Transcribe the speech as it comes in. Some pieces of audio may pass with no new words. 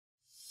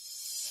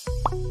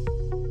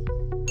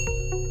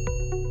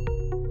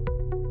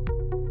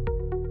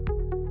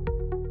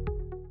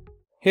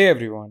Hey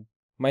everyone,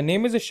 my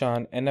name is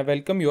Ishan and I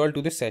welcome you all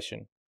to this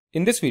session.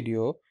 In this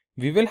video,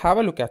 we will have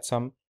a look at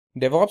some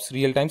DevOps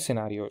real-time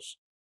scenarios.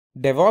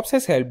 DevOps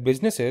has helped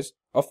businesses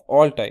of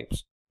all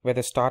types,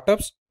 whether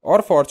startups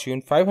or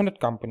Fortune 500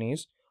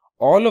 companies,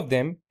 all of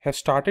them have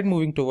started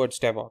moving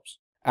towards DevOps,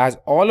 as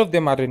all of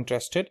them are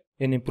interested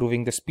in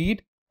improving the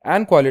speed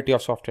and quality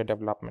of software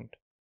development.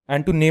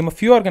 And to name a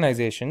few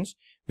organizations,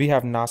 we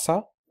have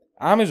NASA,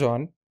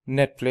 Amazon,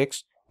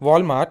 Netflix,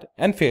 Walmart,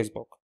 and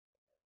Facebook.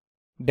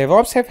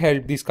 DevOps have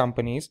helped these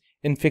companies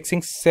in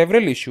fixing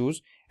several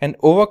issues and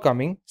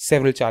overcoming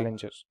several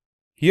challenges.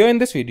 Here in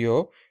this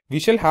video, we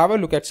shall have a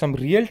look at some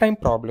real-time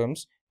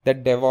problems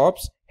that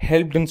DevOps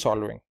helped in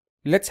solving.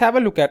 Let's have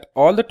a look at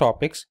all the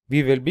topics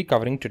we will be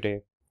covering today.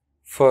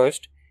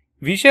 First,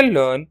 we shall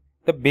learn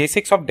the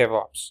basics of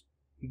DevOps.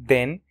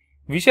 Then,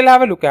 we shall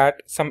have a look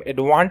at some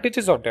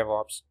advantages of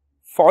DevOps,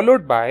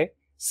 followed by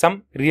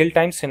some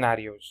real-time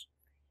scenarios.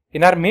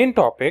 In our main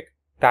topic,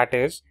 that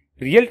is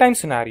real-time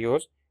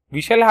scenarios, we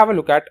shall have a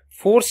look at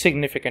four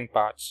significant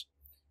parts: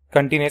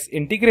 continuous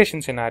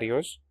integration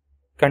scenarios,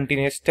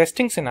 continuous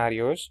testing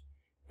scenarios,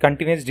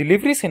 continuous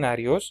delivery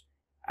scenarios,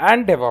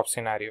 and DevOps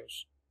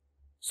scenarios.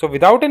 So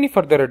without any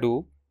further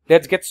ado,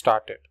 let's get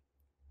started.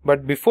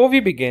 But before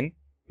we begin,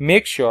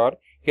 make sure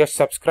you're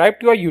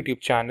subscribed to our YouTube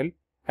channel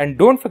and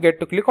don't forget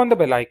to click on the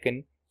bell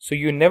icon so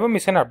you never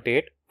miss an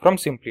update from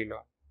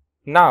Simplilearn.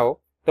 Now,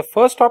 the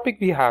first topic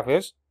we have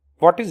is,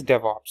 what is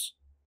DevOps?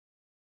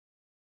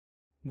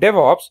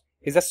 DevOps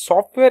is a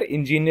software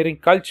engineering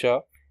culture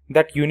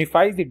that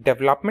unifies the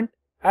development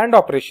and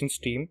operations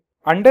team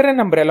under an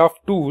umbrella of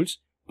tools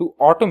to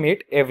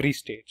automate every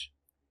stage.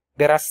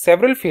 There are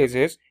several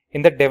phases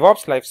in the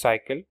DevOps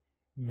lifecycle,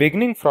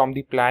 beginning from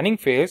the planning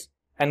phase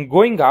and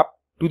going up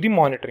to the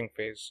monitoring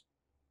phase.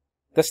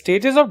 The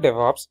stages of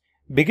DevOps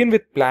begin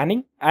with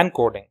planning and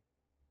coding.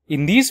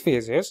 In these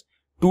phases,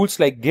 tools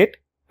like Git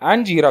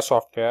and Jira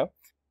software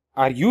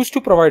are used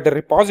to provide a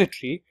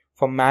repository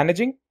for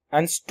managing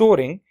and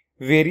storing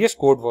various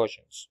code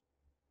versions.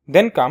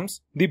 Then comes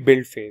the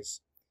build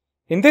phase.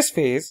 In this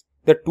phase,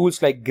 the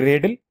tools like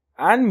Gradle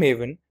and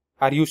Maven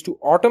are used to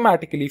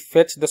automatically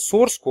fetch the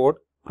source code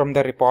from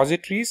the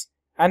repositories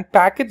and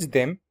package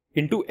them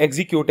into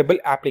executable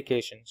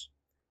applications.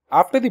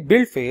 After the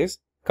build phase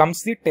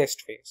comes the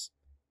test phase.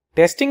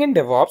 Testing in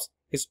DevOps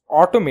is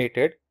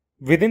automated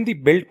within the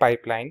build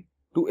pipeline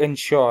to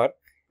ensure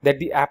that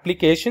the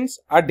applications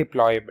are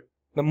deployable.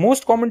 The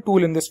most common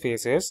tool in this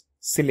phase is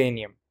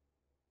Selenium.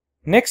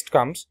 Next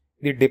comes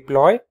the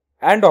deploy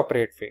and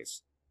operate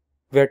phase,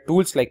 where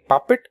tools like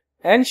Puppet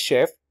and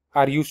Chef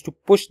are used to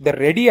push the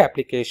ready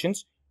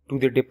applications to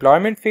the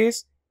deployment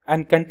phase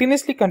and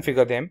continuously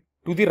configure them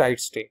to the right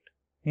state.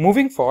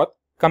 Moving forth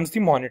comes the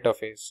monitor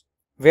phase,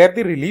 where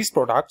the released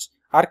products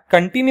are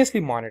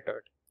continuously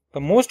monitored. The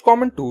most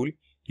common tool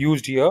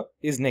used here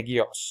is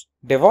Negios.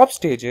 DevOps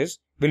stages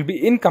will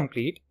be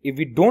incomplete if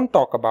we don't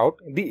talk about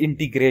the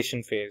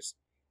integration phase.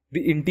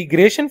 The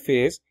integration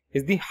phase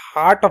is the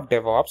heart of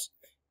DevOps,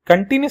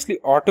 continuously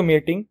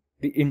automating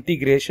the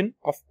integration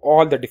of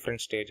all the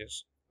different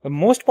stages. The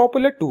most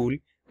popular tool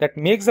that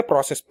makes the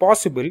process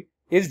possible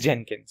is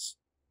Jenkins.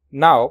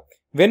 Now,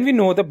 when we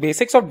know the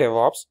basics of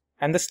DevOps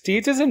and the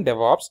stages in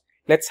DevOps,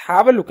 let's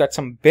have a look at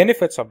some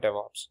benefits of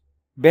DevOps.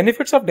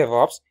 Benefits of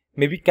DevOps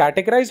may be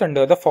categorized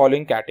under the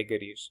following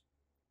categories.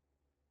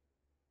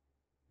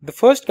 The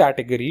first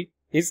category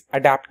is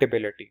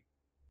adaptability.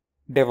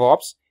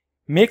 DevOps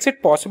makes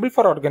it possible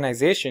for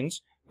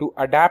organizations to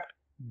adapt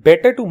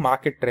better to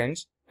market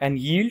trends and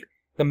yield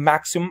the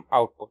maximum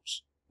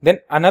outputs. Then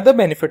another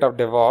benefit of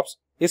DevOps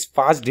is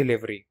fast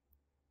delivery.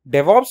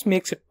 DevOps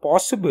makes it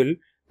possible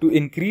to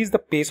increase the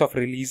pace of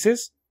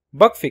releases,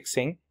 bug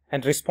fixing,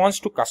 and response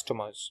to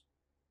customers.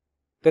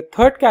 The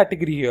third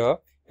category here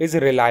is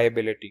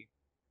reliability.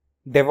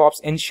 DevOps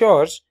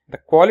ensures the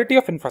quality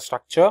of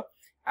infrastructure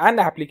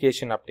and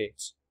application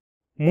updates.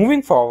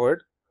 Moving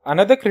forward,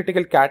 another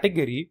critical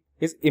category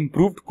is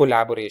improved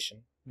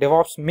collaboration.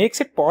 DevOps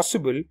makes it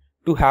possible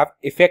to have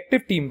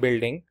effective team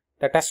building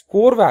that has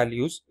core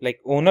values like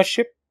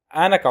ownership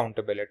and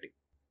accountability.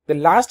 The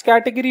last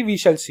category we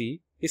shall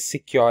see is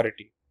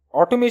security.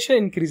 Automation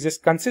increases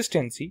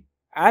consistency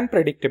and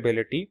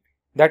predictability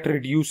that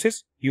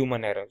reduces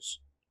human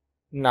errors.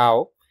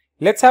 Now,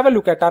 let's have a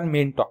look at our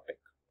main topic,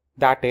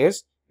 that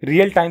is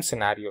real-time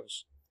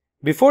scenarios.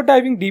 Before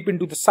diving deep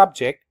into the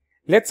subject,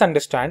 let's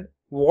understand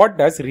what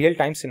does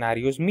real-time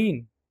scenarios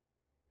mean.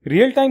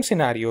 Real-time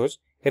scenarios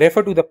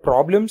refer to the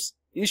problems,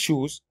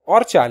 issues,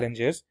 or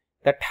challenges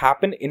that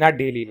happen in our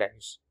daily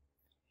lives.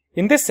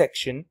 In this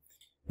section,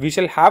 we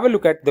shall have a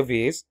look at the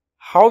ways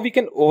how we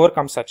can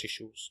overcome such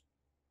issues.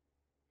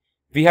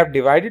 We have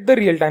divided the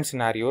real-time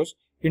scenarios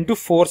into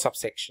four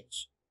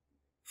subsections.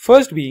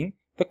 First being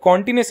the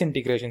continuous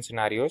integration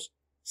scenarios,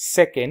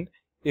 second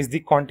is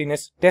the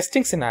continuous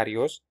testing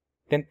scenarios,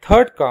 then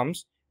third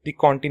comes the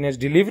continuous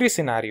delivery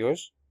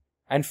scenarios,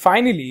 and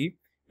finally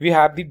we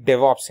have the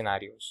DevOps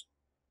scenarios.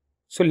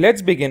 So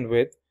let's begin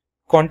with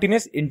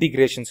continuous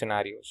integration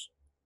scenarios.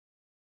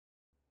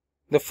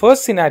 The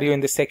first scenario in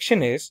this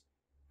section is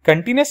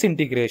continuous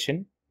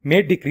integration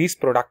may decrease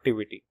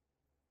productivity.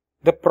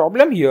 The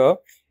problem here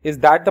is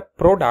that the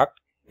product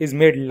is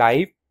made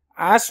live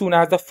as soon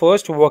as the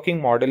first working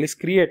model is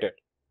created.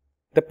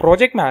 The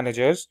project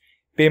managers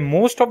pay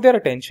most of their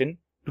attention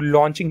to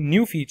launching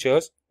new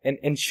features and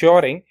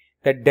ensuring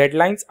that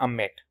deadlines are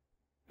met.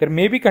 There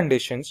may be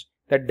conditions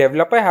that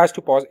developer has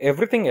to pause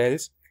everything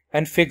else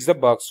and fix the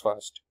bugs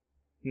first.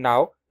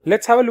 Now,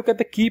 let's have a look at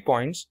the key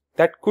points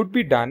that could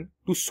be done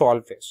to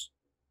solve this.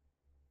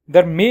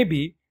 There may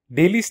be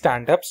daily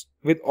stand-ups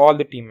with all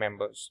the team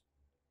members.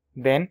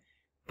 Then,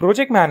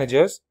 project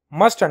managers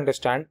must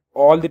understand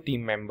all the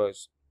team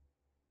members.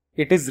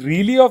 It is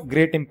really of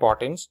great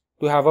importance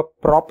to have a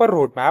proper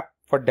roadmap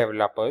for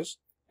developers.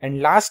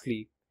 And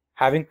lastly,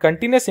 having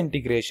continuous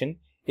integration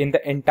in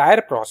the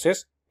entire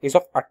process is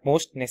of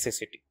utmost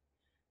necessity.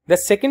 The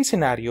second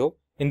scenario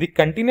in the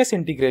continuous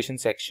integration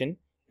section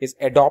is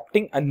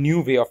adopting a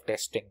new way of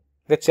testing.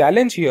 The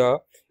challenge here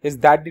is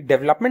that the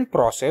development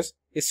process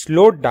is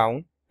slowed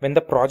down when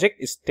the project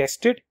is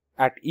tested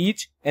at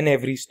each and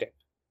every step.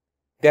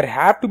 There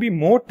have to be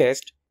more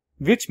tests,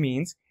 which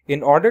means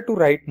in order to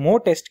write more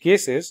test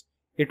cases,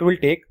 it will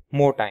take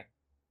more time.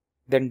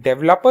 Then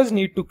developers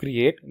need to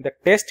create the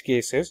test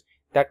cases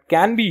that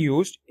can be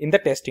used in the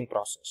testing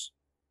process.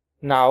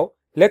 Now,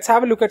 let's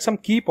have a look at some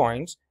key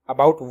points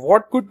about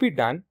what could be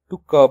done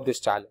to curb this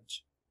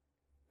challenge.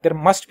 There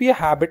must be a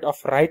habit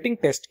of writing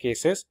test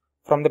cases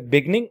from the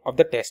beginning of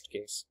the test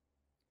case.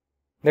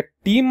 The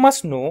team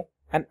must know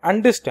and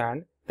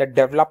understand that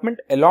development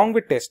along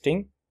with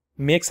testing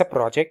makes a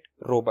project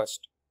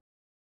robust.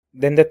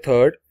 Then the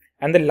third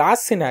and the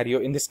last scenario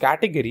in this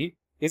category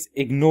is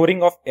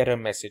ignoring of error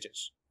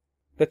messages.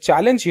 The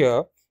challenge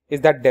here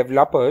is that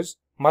developers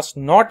must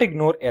not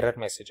ignore error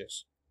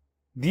messages.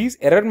 These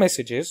error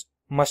messages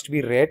must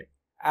be read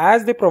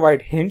as they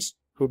provide hints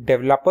to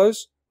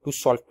developers to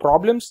solve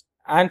problems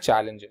and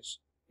challenges.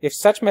 If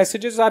such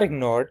messages are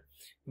ignored,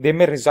 they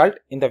may result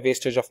in the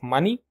wastage of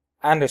money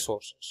and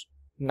resources.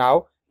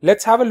 Now,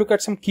 let's have a look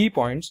at some key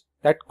points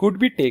that could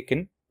be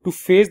taken to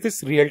face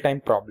this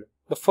real-time problem.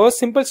 The first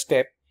simple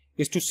step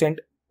is to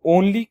send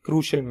only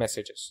crucial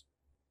messages.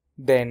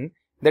 Then,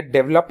 the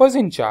developers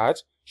in charge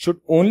should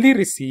only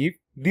receive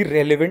the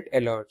relevant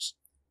alerts,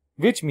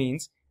 which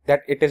means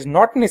that it is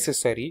not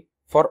necessary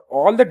for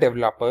all the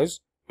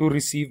developers to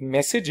receive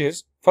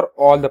messages for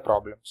all the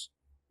problems.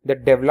 The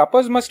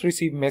developers must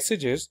receive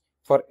messages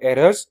for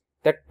errors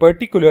that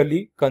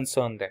particularly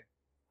concern them.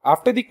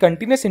 After the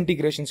continuous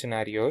integration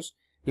scenarios,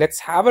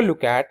 let's have a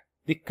look at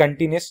the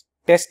continuous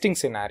testing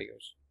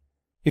scenarios.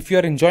 If you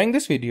are enjoying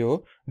this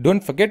video,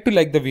 don't forget to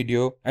like the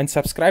video and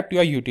subscribe to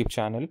our YouTube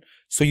channel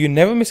so you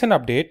never miss an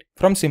update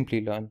from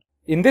Simplilearn.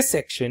 In this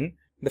section,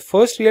 the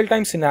first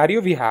real-time scenario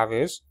we have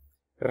is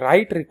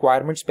write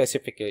requirement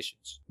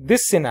specifications.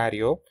 This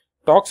scenario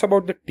talks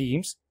about the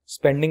teams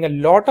spending a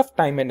lot of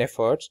time and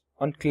efforts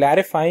on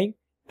clarifying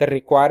the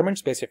requirement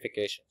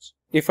specifications.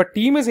 If a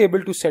team is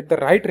able to set the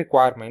right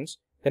requirements,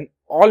 then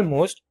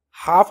almost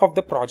half of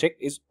the project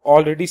is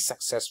already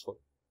successful.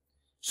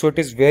 So it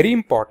is very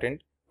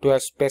important to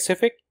have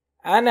specific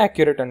and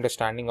accurate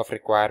understanding of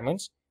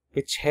requirements,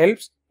 which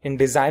helps in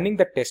designing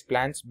the test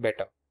plans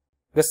better.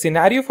 The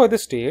scenario further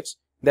states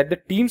that the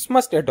teams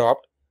must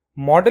adopt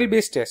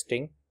model-based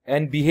testing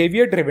and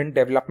behavior-driven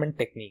development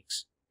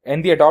techniques,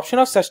 and the adoption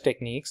of such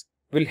techniques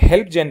will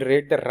help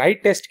generate the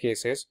right test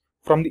cases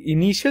from the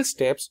initial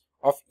steps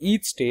of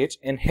each stage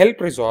and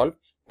help resolve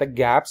the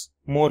gaps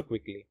more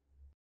quickly.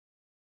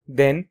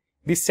 Then,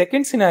 the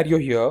second scenario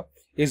here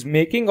is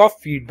making of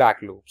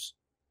feedback loops.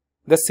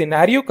 The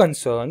scenario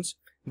concerns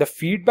the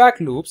feedback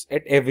loops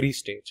at every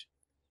stage.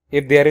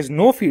 If there is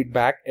no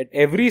feedback at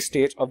every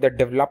stage of the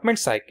development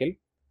cycle,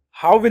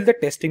 how will the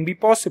testing be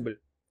possible?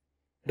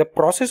 The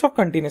process of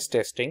continuous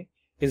testing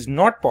is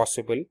not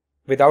possible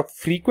without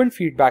frequent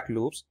feedback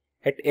loops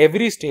at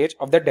every stage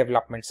of the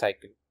development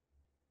cycle.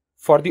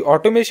 For the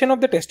automation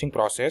of the testing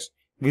process,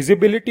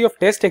 visibility of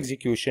test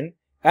execution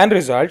and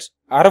results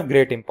are of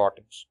great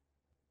importance.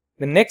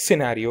 The next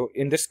scenario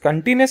in this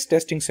continuous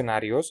testing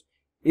scenarios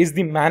is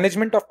the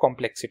management of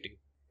complexity.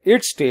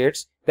 It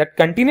states that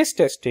continuous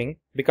testing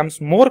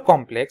becomes more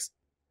complex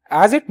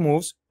as it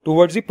moves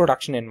towards the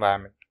production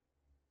environment.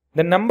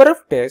 The number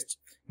of tests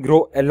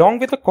grow along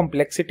with the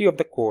complexity of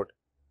the code.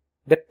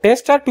 The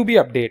tests are to be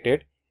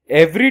updated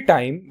every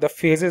time the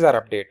phases are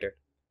updated.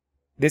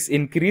 This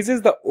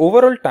increases the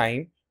overall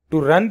time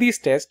to run these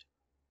tests,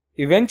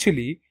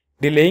 eventually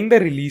delaying the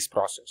release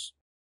process.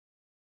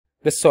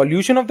 The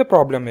solution of the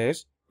problem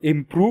is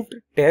improved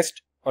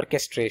test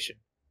orchestration.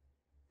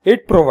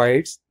 It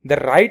provides the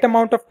right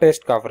amount of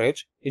test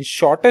coverage in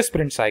shorter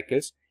sprint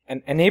cycles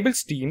and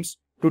enables teams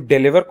to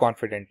deliver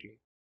confidently.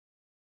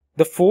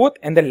 The fourth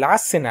and the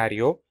last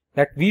scenario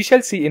that we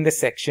shall see in this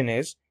section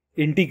is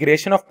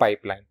integration of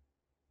pipeline.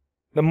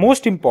 The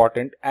most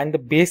important and the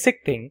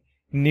basic thing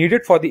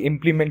needed for the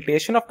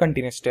implementation of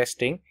continuous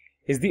testing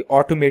is the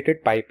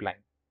automated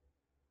pipeline.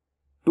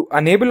 To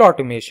enable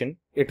automation,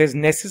 it is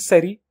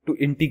necessary to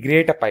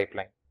integrate a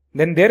pipeline.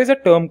 Then there is a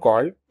term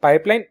called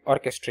pipeline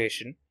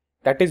orchestration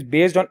that is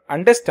based on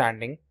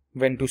understanding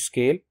when to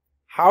scale,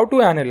 how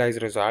to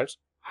analyze results,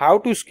 how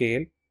to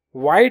scale,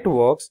 why it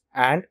works,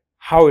 and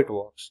how it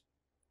works.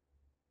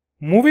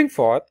 Moving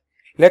forth,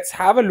 let's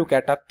have a look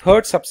at our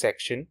third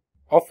subsection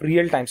of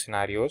real-time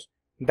scenarios,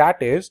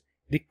 that is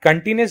the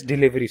continuous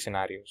delivery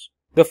scenarios.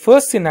 The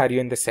first scenario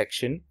in this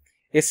section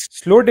is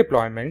slow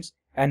deployments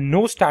and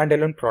no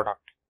standalone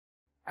product.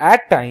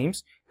 At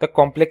times, the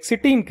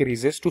complexity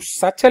increases to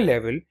such a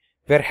level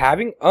where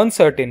having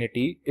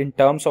uncertainty in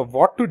terms of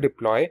what to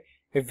deploy,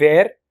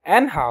 where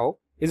and how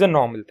is a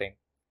normal thing.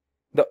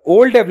 The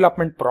old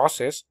development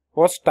process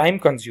was time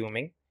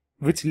consuming,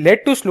 which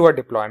led to slower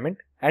deployment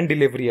and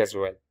delivery as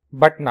well.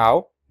 But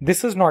now,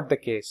 this is not the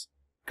case.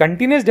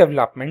 Continuous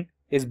development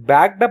is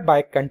backed up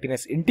by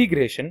continuous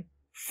integration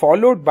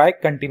followed by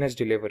continuous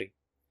delivery.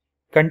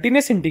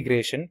 Continuous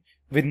integration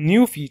with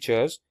new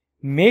features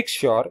makes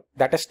sure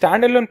that a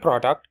standalone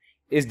product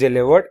is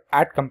delivered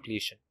at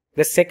completion.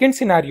 The second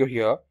scenario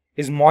here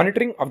is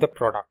monitoring of the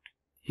product.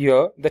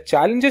 Here, the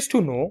challenge is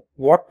to know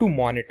what to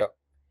monitor.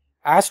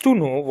 As to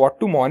know what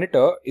to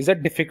monitor is a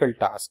difficult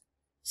task.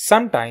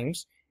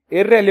 Sometimes,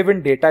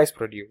 irrelevant data is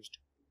produced.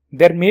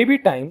 There may be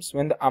times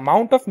when the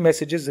amount of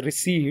messages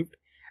received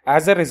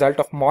as a result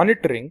of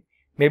monitoring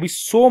may be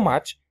so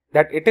much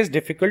that it is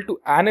difficult to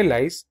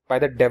analyze by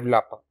the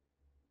developer.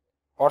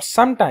 Or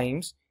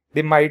sometimes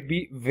they might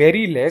be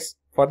very less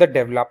for the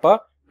developer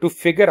to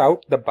figure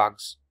out the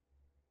bugs.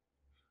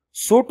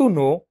 So to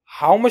know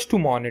how much to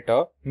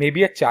monitor may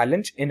be a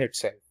challenge in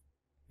itself.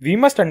 We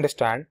must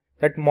understand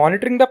that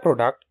monitoring the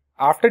product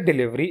after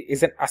delivery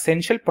is an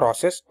essential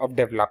process of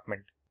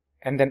development.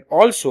 And then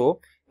also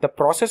the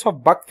process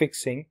of bug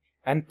fixing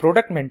and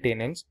product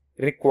maintenance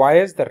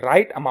requires the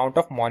right amount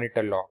of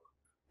monitor log.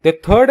 The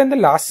third and the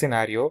last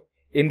scenario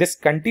in this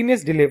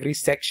continuous delivery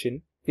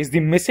section is the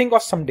missing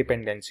of some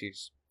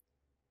dependencies.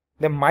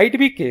 There might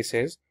be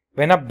cases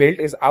when a build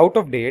is out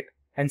of date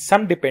and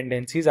some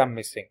dependencies are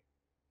missing.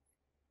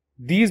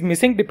 These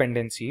missing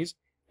dependencies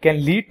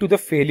can lead to the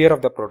failure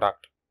of the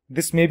product.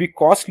 This may be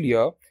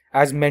costlier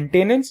as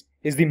maintenance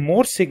is the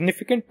more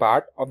significant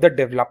part of the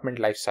development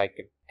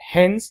lifecycle.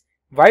 Hence,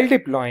 while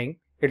deploying,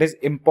 it is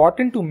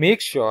important to make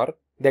sure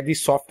that the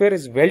software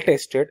is well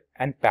tested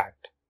and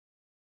packed.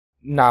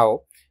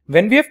 Now,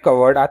 when we have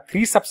covered our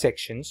three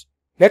subsections,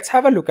 let's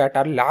have a look at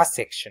our last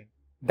section,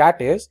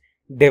 that is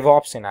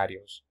DevOps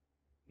scenarios.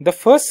 The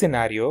first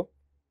scenario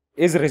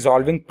is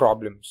resolving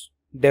problems.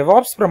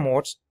 DevOps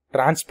promotes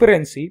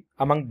transparency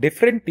among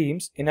different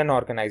teams in an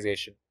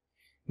organization.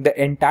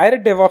 The entire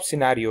DevOps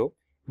scenario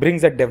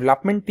brings the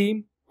development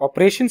team,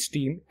 operations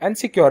team, and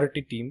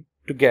security team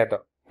together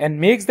and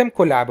makes them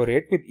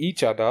collaborate with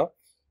each other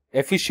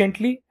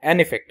efficiently and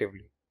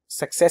effectively.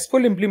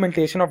 Successful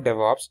implementation of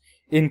DevOps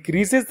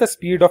increases the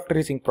speed of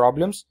tracing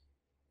problems,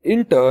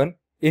 in turn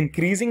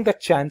increasing the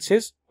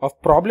chances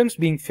of problems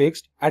being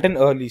fixed at an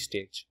early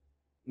stage.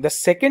 The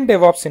second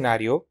DevOps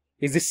scenario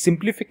is the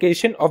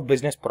simplification of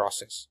business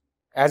process.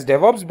 As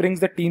DevOps brings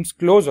the teams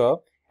closer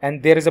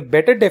and there is a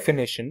better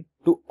definition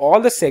to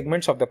all the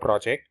segments of the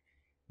project,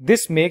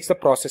 this makes the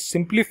process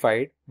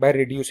simplified by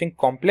reducing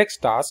complex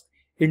tasks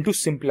into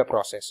simpler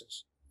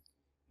processes.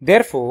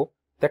 Therefore,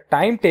 the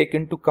time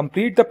taken to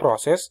complete the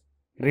process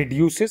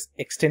reduces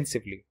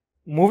extensively.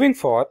 Moving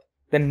forth,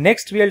 the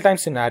next real-time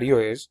scenario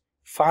is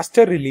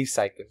faster release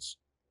cycles.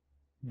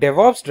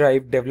 DevOps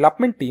drive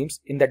development teams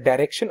in the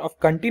direction of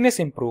continuous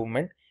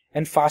improvement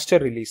and faster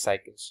release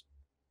cycles.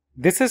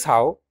 This is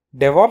how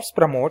DevOps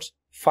promotes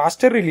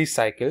faster release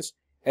cycles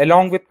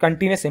along with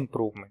continuous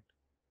improvement.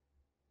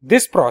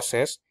 This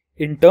process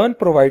in turn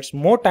provides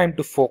more time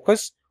to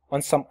focus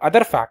on some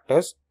other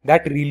factors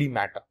that really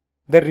matter.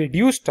 The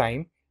reduced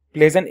time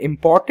plays an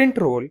important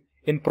role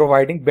in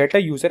providing better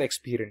user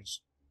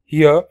experience.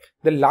 Here,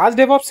 the last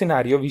DevOps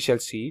scenario we shall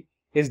see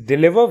is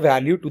deliver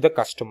value to the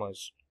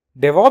customers.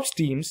 DevOps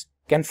teams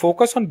can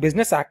focus on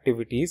business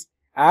activities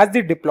as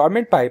the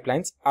deployment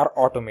pipelines are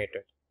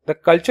automated. The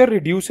culture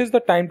reduces the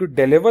time to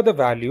deliver the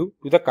value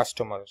to the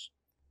customers.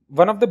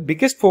 One of the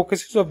biggest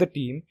focuses of the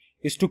team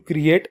is to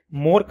create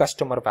more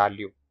customer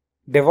value.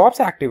 DevOps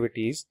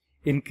activities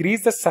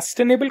increase the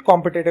sustainable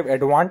competitive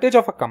advantage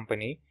of a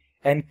company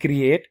and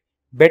create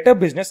better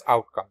business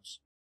outcomes.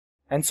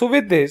 And so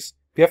with this,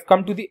 we have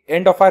come to the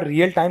end of our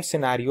real-time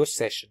scenarios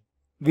session.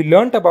 We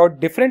learned about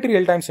different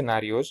real-time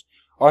scenarios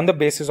on the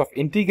basis of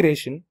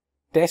integration,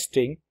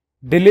 testing,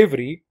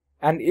 delivery,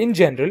 and in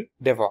general,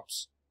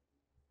 DevOps.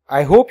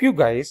 I hope you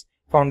guys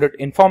found it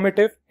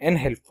informative and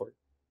helpful.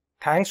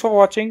 Thanks for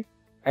watching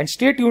and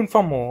stay tuned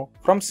for more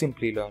from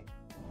Simplilearn.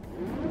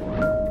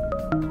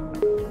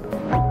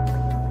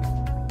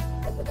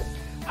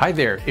 Hi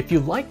there, if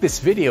you like this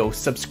video,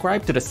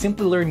 subscribe to the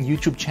Simplilearn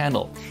YouTube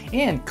channel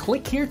and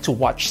click here to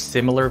watch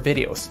similar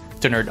videos.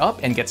 To nerd up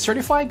and get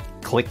certified,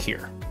 click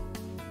here.